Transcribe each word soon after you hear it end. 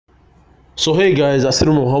So hey guys, I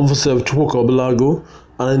still Belago,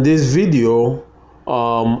 and in this video,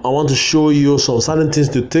 I want to show you some certain things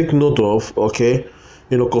to take note of. Okay,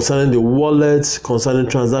 concerning the wallet, concerning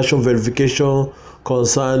transaction verification,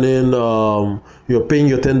 concerning you're paying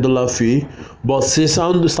your $10 fee. But since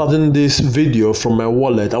I'm starting this video from my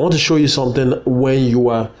wallet, I want to show you something when you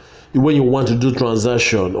want to do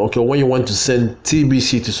transaction. Okay, when you want to send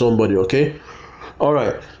TBC to somebody. Okay. All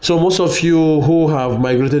right, so most of you who have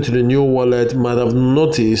migrated to the new wallet might have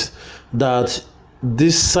noticed that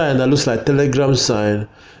this sign that looks like Telegram sign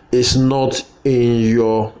is not in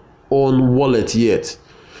your own wallet yet.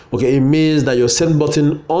 Okay, it means that your send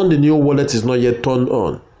button on the new wallet is not yet turned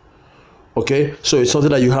on. Okay, so it's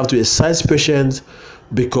something that you have to exercise patience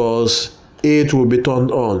because it will be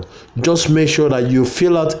turned on. Just make sure that you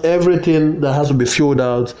fill out everything that has to be filled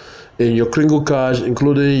out in your Kringle card,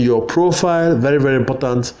 including your profile. Very, very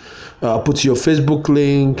important. Put your Facebook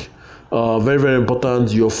link. Very, very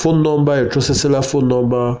important. Your phone number, your trusted seller phone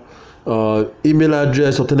number, email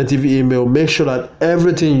address, alternative email. Make sure that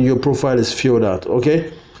everything in your profile is filled out.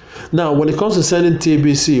 Okay. Now, when it comes to sending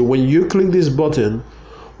TBC, when you click this button,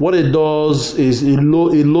 what it does is it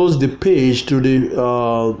loads the page to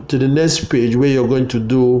the next page where you're going to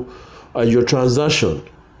do your transaction.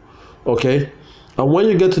 Okay. And when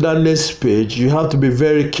you get to that next page, you have to be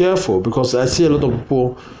very careful because I see a lot of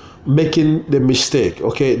people making the mistake.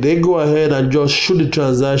 Okay, they go ahead and just shoot the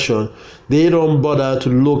transaction. They don't bother to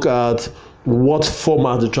look at what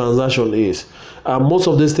format the transaction is. And most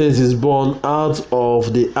of these things is born out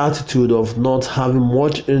of the attitude of not having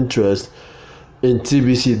much interest in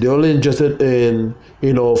TBC. They're only interested in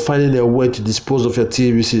finding a way to dispose of your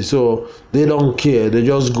TBC. So they don't care. They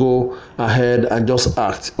just go ahead and just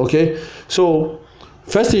act. Okay, so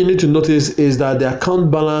first thing you need to notice is that the account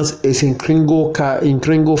balance is in Kringle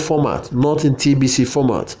format, not in TBC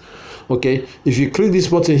format. Okay, if you click this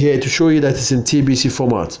button here to show you that it's in TBC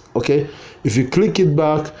format. Okay, if you click it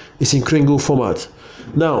back, it's in Kringle format.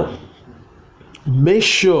 Now make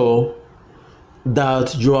sure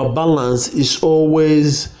that your balance is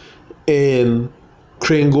always in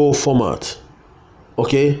Kringle format.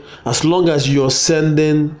 Okay, as long as you're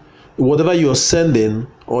sending whatever you're sending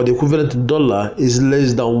or the equivalent in dollar is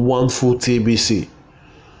less than 1 full TBC.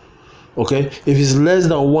 Okay, if it's less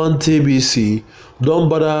than 1 TBC, don't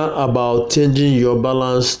bother about changing your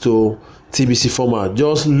balance to TBC format.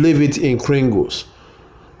 Just leave it in Kringles.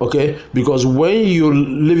 Okay, because when you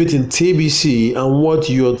leave it in TBC and what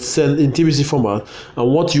you're sending in TBC format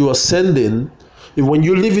and what you are sending, when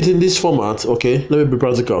you leave it in this format, okay, let me be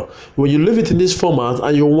practical. When you leave it in this format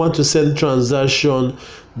and you want to send transaction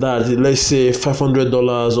that, let's say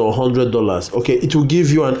 $500 or $100, okay, it will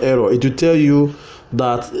give you an error. It will tell you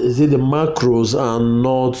that the macros are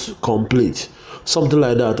not complete, something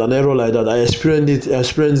like that, an error like that. I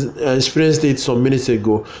experienced it some minutes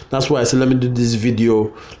ago. That's why I said let me do this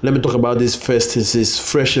video. Let me talk about this first since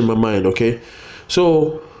it's fresh in my mind. Okay,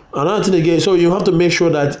 so another thing again, so you have to make sure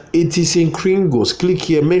that it is in Kringles. Click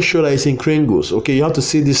here, make sure that it's in Kringles. Okay, you have to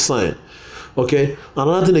see this sign. Okay,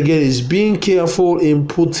 another thing again is being careful in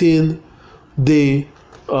putting the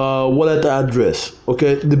wallet address.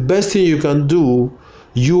 Okay, the best thing you can do,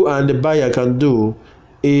 you and the buyer can do,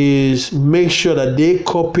 is make sure that they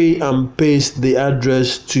copy and paste the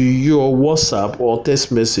address to your WhatsApp or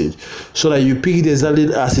text message so that you pick it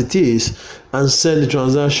exactly as it is and send the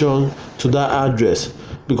transaction to that address.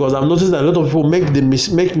 Because I've noticed that a lot of people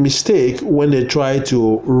make mistake when they try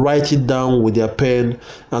to write it down with their pen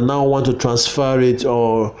and now want to transfer it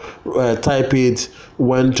or type it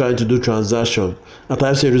when trying to do transaction. At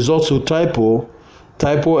times it results to typo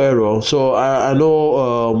error. So I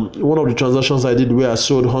know one of the transactions I did where I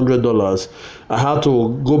sold $100, I had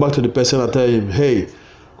to go back to the person and tell him, hey,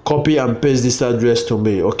 copy and paste this address to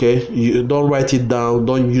me. Okay, you don't write it down,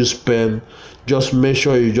 don't use pen, just make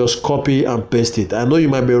sure you just copy and paste it. I know you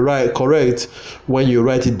might be correct when you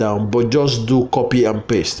write it down, but just do copy and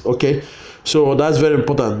paste. Okay, so that's very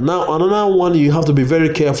important. Now another one you have to be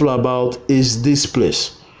very careful about is this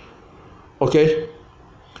place. Okay,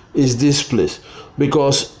 is this place,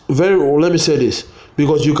 because let me say this,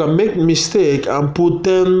 because you can make mistake and put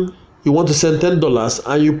 10, you want to send $10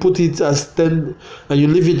 and you put it as 10 and you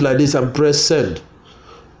leave it like this and press send.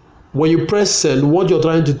 When you press send, what you're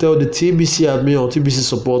trying to tell the TBC admin or TBC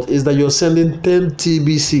support is that you're sending 10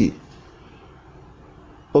 TBC.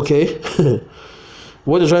 Okay,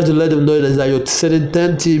 what you're trying to let them know is that you're sending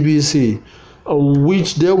 10 TBC,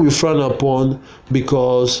 which they will frown upon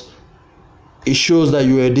because it shows that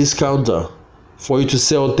you're a discounter for you to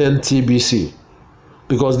sell 10 TBC.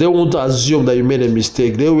 because they won't assume that you made a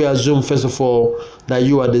mistake. They will assume first of all that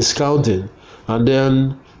you are discounting, and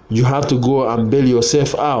then you have to go and bail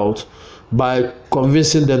yourself out by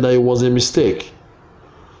convincing them that it was a mistake.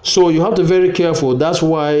 So you have to be very careful. That's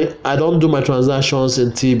why I don't do my transactions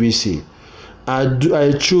in TBC.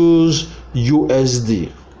 I choose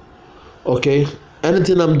USD. Okay,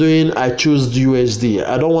 anything I'm doing, I choose USD.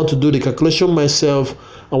 I don't want to do the calculation myself.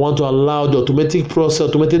 I want to allow the automated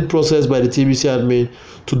process by the TBC admin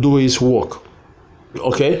to do its work.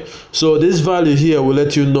 Okay, so this value here will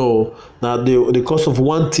let you know that the cost of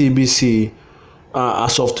one TBC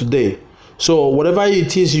as of today. So whatever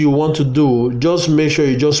it is you want to do, just make sure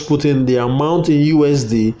you just put in the amount in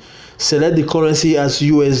USD, select the currency as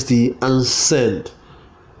USD, and send.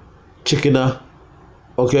 Chikina.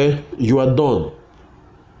 Okay, you are done.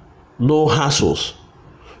 No hassles.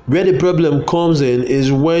 Where the problem comes in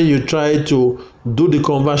is when you try to do the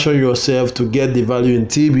conversion yourself to get the value in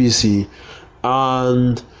TBC,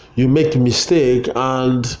 and you make a mistake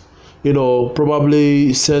and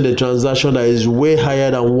probably send a transaction that is way higher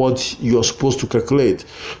than what you're supposed to calculate.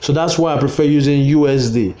 So that's why I prefer using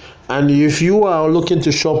USD. And if you are looking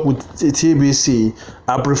to shop with TBC,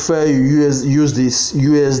 I prefer you use this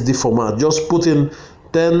USD format. Just put in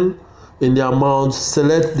 10 in the amount,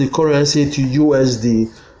 select the currency to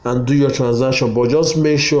USD, and do your transaction. But just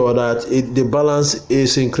make sure that the balance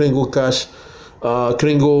is in Kringle Cash,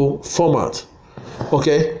 Kringle format.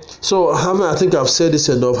 Okay, so I think I've said this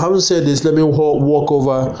enough. Having said this, let me walk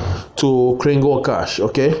over to Kringle Cash.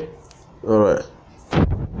 Okay, all right.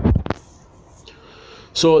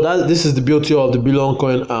 So this is the beauty of the Billion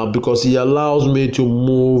Coin app, because it allows me to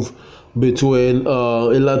move between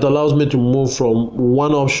it allows me to move from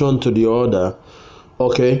one option to the other.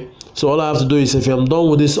 Okay, so all I have to do is, if I'm done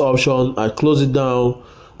with this option, I close it down,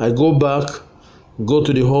 I go back, go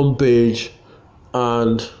to the home page,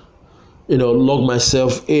 and log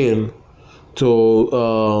myself in to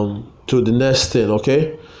the next thing.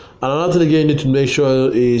 Okay, and another thing again you need to make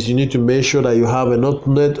sure is that you have a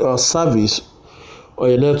net service or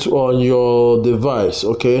a net on your device.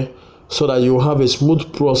 Okay, so that you have a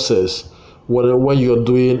smooth process when you're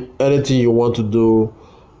doing anything you want to do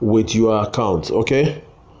with your account. Okay,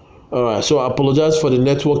 all right. So I apologize for the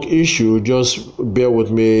network issue. Just bear with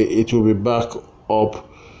me. It will be back up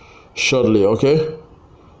shortly. Okay.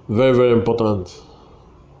 Very, very important.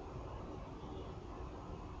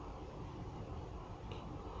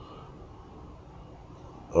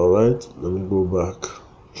 All right, let me go back.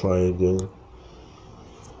 Try again.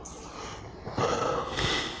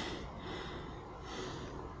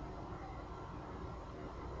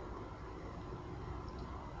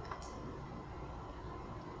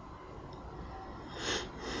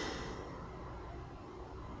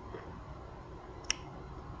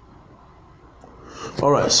 All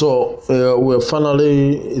right, so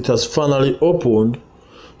it has finally opened.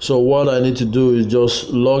 So what I need to do is just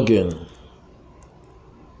log in.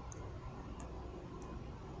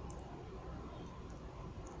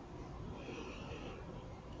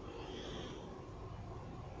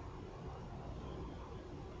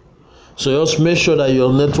 So just make sure that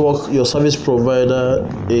your network, your service provider,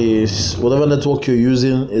 is whatever network you're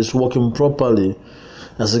using is working properly.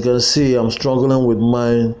 As you can see, I'm struggling with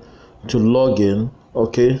mine to log in.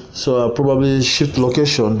 Okay, so I'll probably shift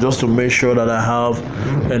location just to make sure that I have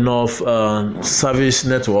enough service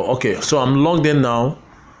network. Okay, so I'm logged in now.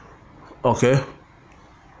 Okay,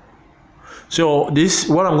 so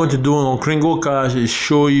what I'm going to do on Kringle Cash is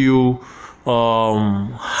show you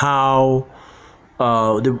how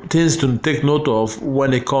the things to take note of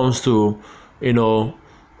when it comes to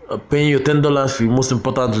paying your $10 fee, most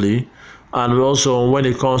importantly, and also when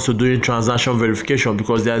it comes to doing transaction verification,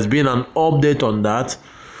 because there has been an update on that.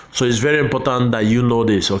 So it's very important that you know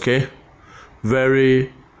this. Okay, very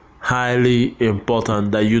highly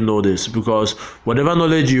important that you know this, because whatever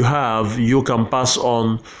knowledge you have, you can pass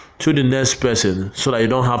on to the next person, so that you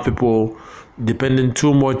don't have people depending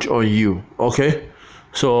too much on you. Okay,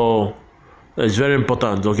 so it's very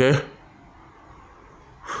important. Okay,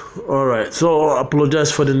 all right, so I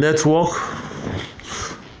apologize for the network.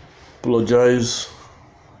 Apologize.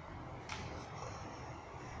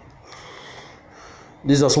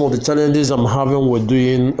 These are some of the challenges I'm having with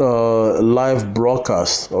doing live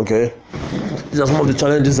broadcast. Okay, these are some of the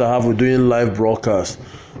challenges I have with doing live broadcast,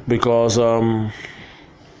 because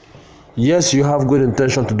yes, you have good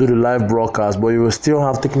intention to do the live broadcast, but you will still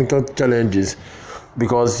have technical challenges,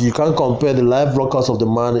 because you can't compare the live broadcast of the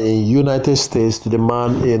man in United States to the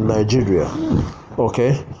man in Nigeria.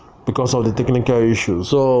 Okay, because of the technical issues.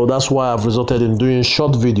 So that's why I've resorted in doing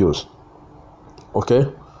short videos. Okay,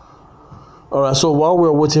 All right, so while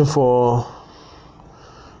we're waiting for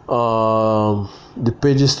the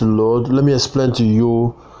pages to load, let me explain to you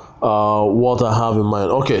what I have in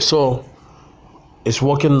mind. Okay, so it's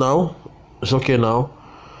working now. It's okay now.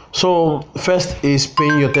 So first is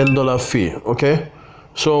paying your $10 fee. Okay,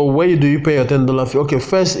 so where do you pay your $10 fee? Okay,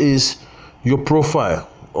 first is your profile.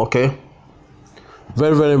 Okay,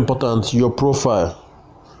 very, very important, your profile.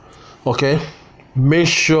 Okay, make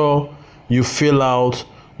sure you fill out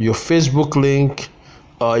your Facebook link.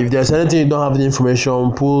 If there's anything you don't have the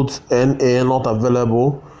information, put NA not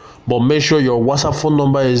available, but make sure your WhatsApp phone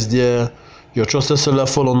number is there, your trusted seller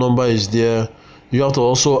phone number is there. You have to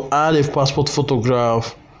also add a passport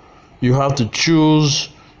photograph. You have to choose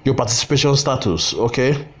your participation status.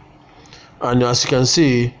 Okay, and as you can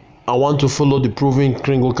see, I want to follow the proving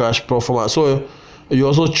Kringle Cash Pro format. So you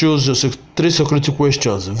also choose your 3 security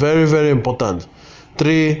questions. Very, very important.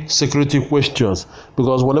 3 security questions,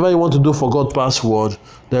 because whenever you want to do forgot password,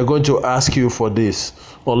 they're going to ask you for this.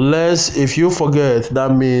 Unless if you forget,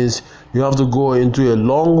 that means you have to go into a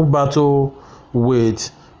long battle with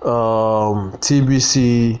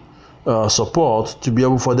TBC support to be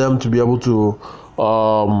able for them to be able to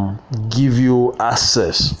give you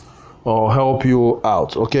access or help you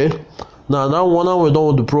out. Okay, now we're done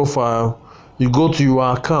with the profile, you go to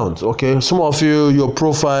your account. Okay, some of you, your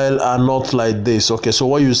profile are not like this. Okay, so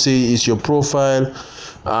what you see is your profile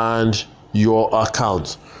and your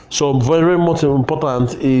account. So very much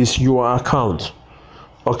important is your account.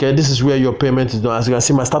 Okay, this is where your payment is done. As you can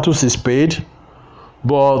see, my status is paid,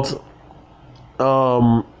 but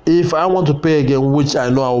if I want to pay again, which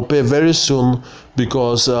I know I will pay very soon,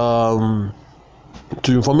 because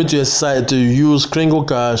for me to decide to use Kringle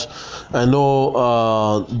Cash, I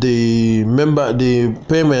know the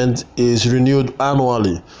payment is renewed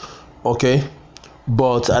annually. Okay,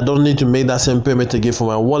 but I don't need to make that same payment again for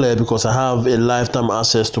my wallet, because I have a lifetime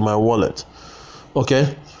access to my wallet.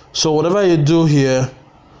 Okay, so whatever you do here,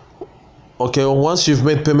 okay, once you've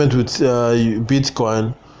made payment with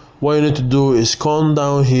Bitcoin, what you need to do is come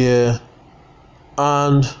down here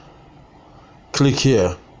and click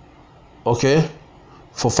here. Okay,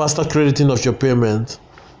 for faster crediting of your payment.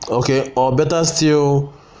 Okay, or better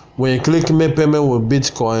still, when you click make payment with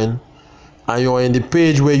Bitcoin and you're in the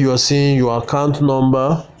page where you are seeing your account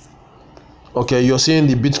number, okay, you're seeing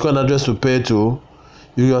the Bitcoin address to pay to,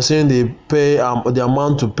 you are seeing the the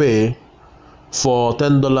amount to pay for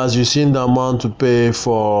 $10, you're seeing the amount to pay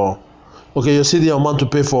for, okay, you see the amount to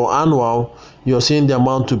pay for annual, you're seeing the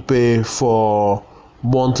amount to pay for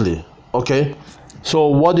monthly. Okay, so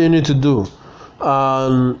what do you need to do?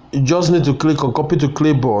 You just need to click on copy to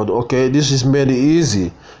clipboard. Okay, this is made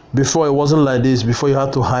easy. Before it wasn't like this. Before you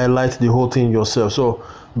had to highlight the whole thing yourself. So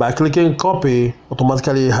by clicking copy,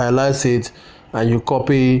 automatically it highlights it, and you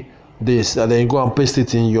copy this, and then you go and paste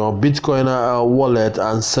it in your Bitcoin wallet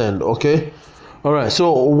and send. Okay, all right.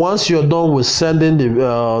 So once you're done with sending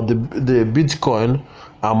the Bitcoin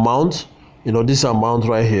amount, you know, this amount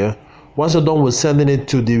right here, once you're done with sending it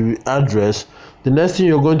to the address, the next thing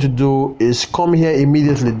you're going to do is come here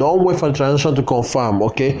immediately. Don't wait for the transaction to confirm.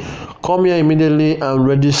 Okay, come here immediately and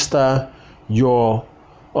register your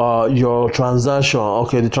transaction.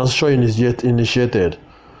 Okay, the transaction is yet initiated.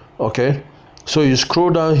 Okay, so you scroll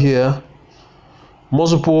down here.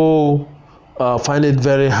 Most people find it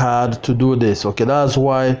very hard to do this. Okay, that's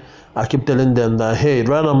why I keep telling them that, hey,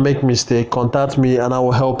 rather than make mistake, contact me and I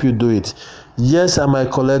will help you do it. Yes, I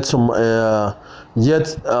might collect some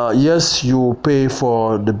yes, you pay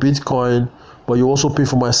for the Bitcoin, but you also pay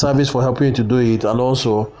for my service for helping you to do it. And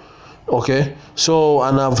also, okay, so,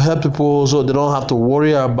 and I've helped people so they don't have to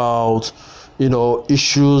worry about, you know,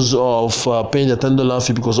 issues of paying the $10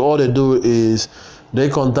 fee, because all they do is they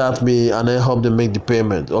contact me and I help them make the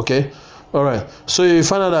payment. Okay, all right, so you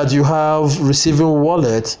find out that you have receiving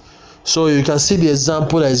wallet, so you can see the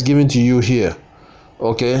example that is given to you here.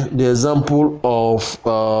 Okay, the example of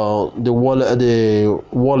the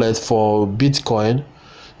wallet for Bitcoin.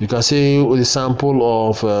 You can see the sample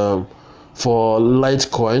of for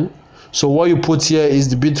Litecoin. So what you put here is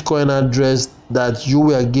the Bitcoin address that you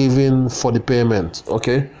were given for the payment.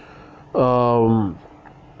 Okay,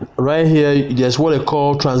 right here there's what they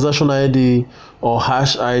call transaction ID or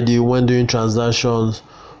hash ID when doing transactions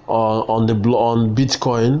on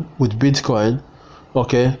Bitcoin with Bitcoin.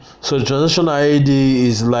 Okay, so the transaction ID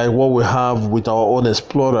is like what we have with our own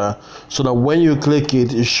Explorer, so that when you click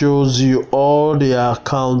it, it shows you all the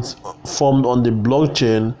accounts formed on the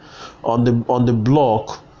blockchain, on the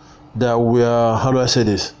block that we are, how do I say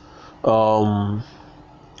this, you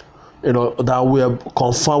know, that we are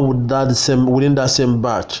confirmed with that same, within that same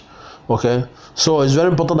batch. Okay, so it's very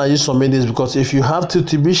important that you submit this, because if you have two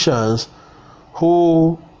TBCians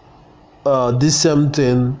who this same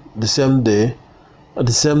thing the same day at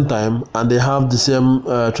the same time, and they have the same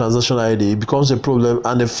transaction ID, it becomes a problem,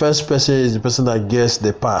 and the first person is the person that gets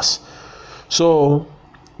the pass. So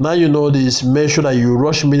now you know this, make sure that you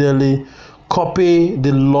rush immediately, copy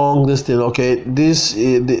the long this thing. Okay,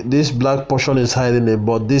 this black portion is hiding it,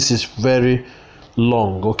 but this is very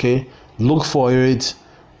long. Okay, look for it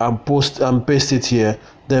and paste it here,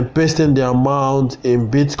 then paste in the amount in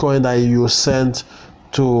Bitcoin that you sent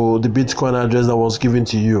to the Bitcoin address that was given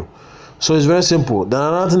to you. So it's very simple. Then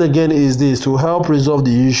another thing again is this: to help resolve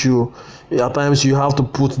the issue, at times you have to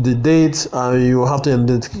put the date and you have to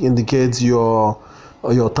indicate your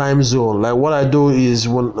time zone. Like what I do is,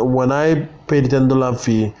 when I pay the $10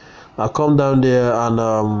 fee, I come down there and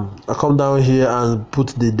I come down here and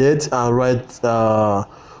put the date and write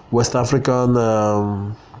West African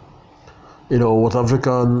West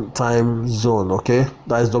African time zone. Okay,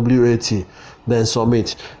 that is WAT. Then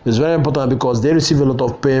submit. It's very important because they receive a lot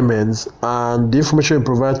of payments, and the information you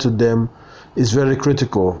provide to them is very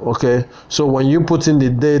critical. Okay, so when you put in the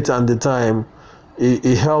date and the time,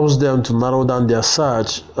 it helps them to narrow down their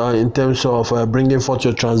search in terms of bringing forth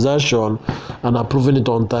your transaction and approving it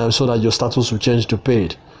on time, so that your status will change to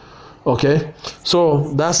paid. Okay,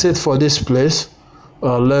 so that's it for this place.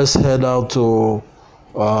 Let's head out to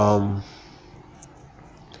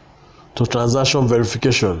transaction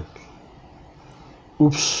verification.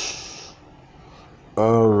 Oops.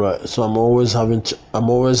 All right, so I'm always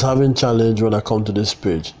having challenge when I come to this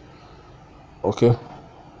page. Okay,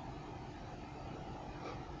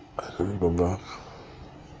 let me go back.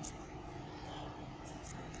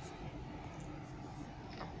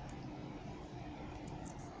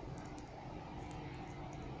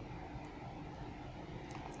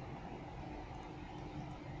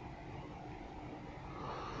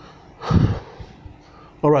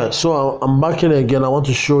 All right, so I'm back in again. I want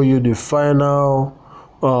to show you the final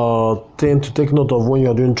thing to take note of when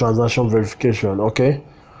you're doing transaction verification. Okay,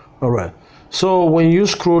 all right. So when you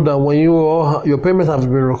scroll down, when your payment have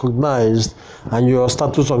been recognized and your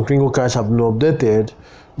status on Kringle Cash have been updated,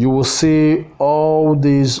 you will see all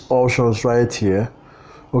these options right here.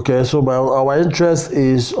 Okay, so our interest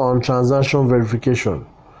is on transaction verification.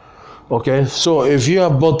 Okay, so if you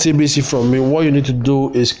have bought TBC from me, what you need to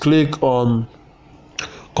do is click on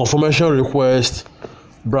confirmation request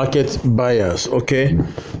bracket buyers. Okay,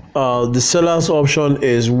 the sellers option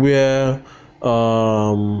is where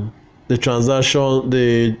the transaction,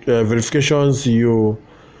 the verifications you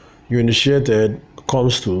initiated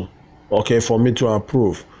comes to. Okay, for me to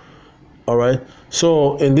approve. All right,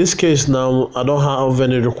 so in this case now I don't have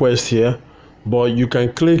any request here, but you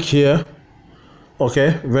can click here.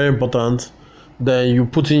 Okay, very important. Then you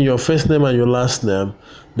put in your first name and your last name.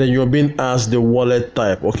 Then you're being asked the wallet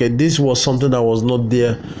type. Okay, this was something that was not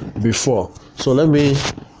there before. So let me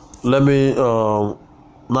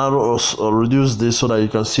narrow reduce this so that you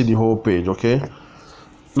can see the whole page. Okay,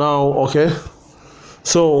 now okay,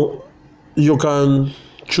 so you can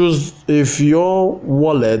choose if your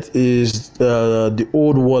wallet is the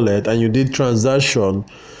old wallet and you did transaction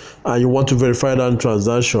and you want to verify that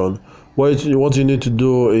transaction. What you need to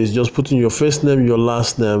do is just put in your first name, your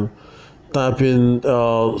last name, type in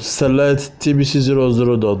select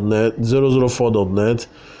tbc00.net 004.net,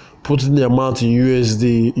 put in the amount in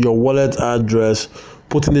USD, your wallet address,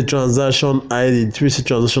 put in the transaction ID, TBC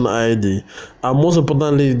transaction ID, and most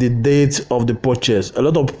importantly the date of the purchase. A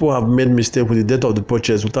lot of people have made mistake with the date of the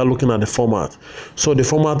purchase without looking at the format. So the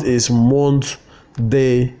format is month,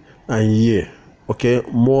 day, and year. Okay,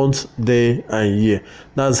 month, day, and year.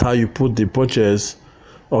 That's how you put the purchase.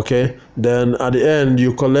 Okay, then at the end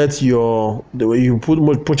you collect the way you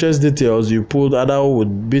put purchase details. You put either with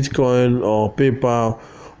Bitcoin or PayPal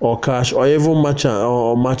or cash or even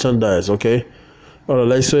merchandise. Okay, or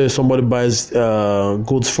let's say somebody buys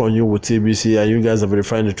goods from you with TBC and you guys are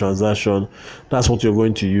verifying the transaction. That's what you're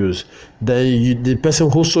going to use. Then the person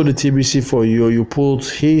who sold the TBC for you, you put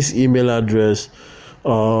his email address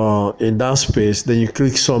in that space. Then you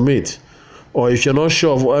click submit, or if you're not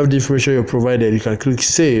sure of all the information you provided, you can click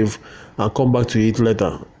save and come back to it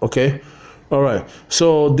later. Okay, all right,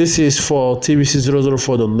 so this is for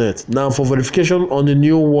tbc004.net. now for verification on the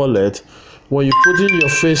new wallet, when you put in your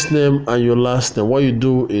first name and your last name, what you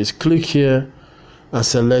do is click here and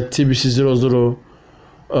select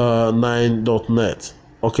tbc009.net.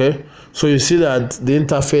 okay, so you see that the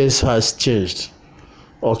interface has changed.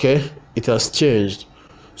 Okay, it has changed.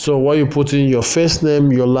 So what you put in your first name,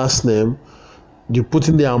 your last name, you put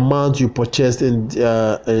in the amount you purchased in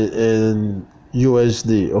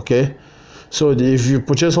USD. Okay, so if you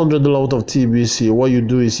purchase $100 worth of TBC, what you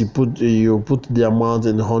do is you put the amount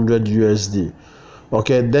in 100 USD.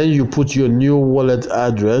 Okay, then you put your new wallet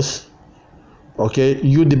address. Okay,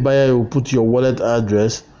 you the buyer will put your wallet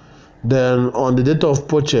address. Then on the date of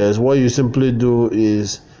purchase, what you simply do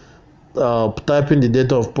is type in the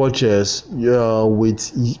date of purchase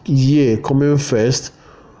with year coming first,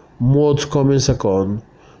 month coming second,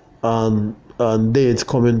 and date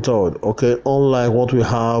coming third. Okay, unlike what we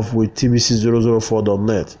have with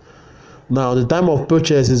TBC004.net. Now the time of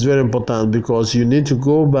purchase is very important because you need to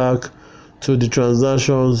go back to the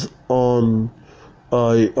transactions on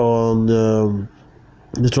the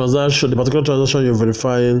particular transaction you're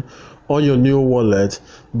verifying on your new wallet.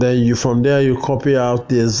 Then you from there you copy out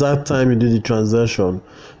the exact time you did the transaction,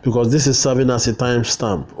 because this is serving as a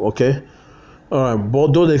timestamp. Okay, all right.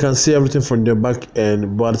 But though they can see everything from their back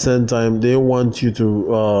end, but at the same time they want you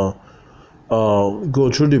to go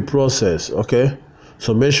through the process. Okay,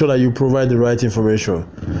 so make sure that you provide the right information.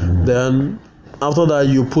 Then after that,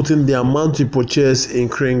 you put in the amount you purchase in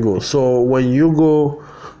Kringle. So when you go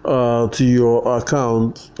to your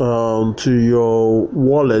account, to your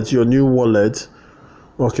wallet, your new wallet,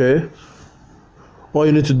 okay, all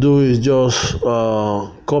you need to do is just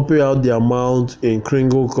copy out the amount in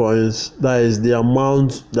Kringle coins. That is the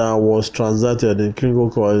amount that was transacted in Kringle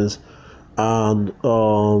coins, and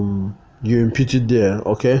you impute it there.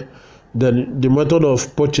 Okay, then the method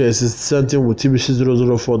of purchase is sent in with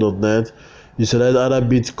TBC004.net. You select either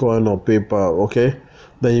Bitcoin or PayPal. Okay,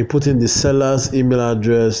 then you put in the seller's email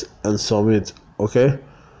address and submit. Okay,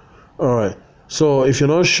 all right. So if you're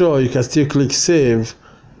not sure, you can still click save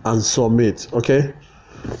and submit. Okay,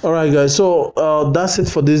 all right guys, so that's it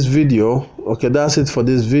for this video. Okay, that's it for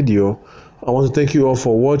this video. I want to thank you all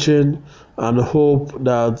for watching and hope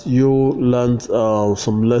that you learned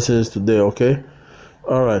some lessons today. Okay,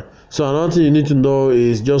 all right. So another thing you need to know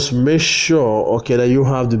is just make sure, okay, that you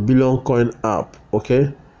have the Billion Coin app.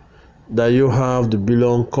 Okay, that you have the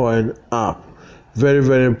Billion Coin app. Very,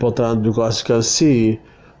 very important, because you can see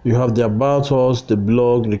you have the About Us, the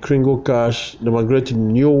blog, the Kringle Cash, the migrated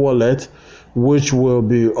new wallet, which will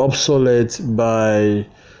be obsolete by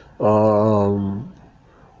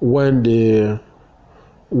when the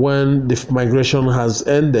migration has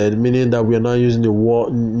ended, meaning that we are now using the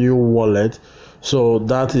new wallet. So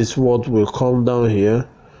that is what will come down here.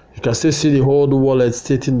 You can still see the old wallet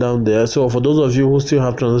sitting down there. So for those of you who still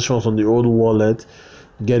have transactions on the old wallet,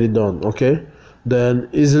 get it done. Okay, then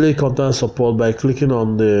easily contact support by clicking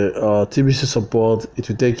on the TBC support. It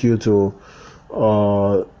will take you to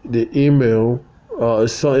the email.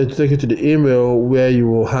 So it will take you to the email where you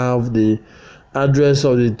will have the address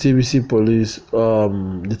of the TBC police,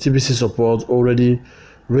 the TBC support already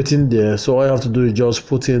written there. So all you have to do is just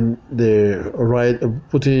put in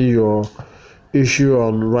your issue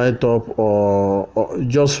on write up, or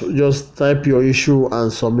just type your issue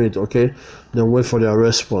and submit. Okay, then wait for their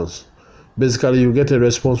response. Basically, you get a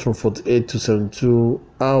response from 48 to 72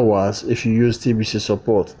 hours if you use TBC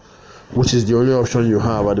support, which is the only option you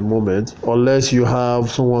have at the moment, unless you have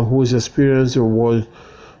someone who is experienced in what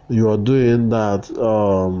you are doing, that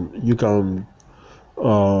you can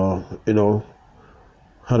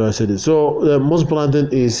how do I say this? So the most important thing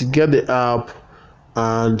is get the app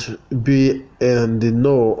and be in the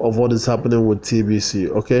know of what is happening with TBC.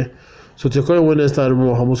 Okay, so to call you when next time,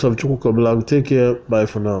 take care. Bye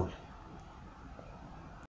for now.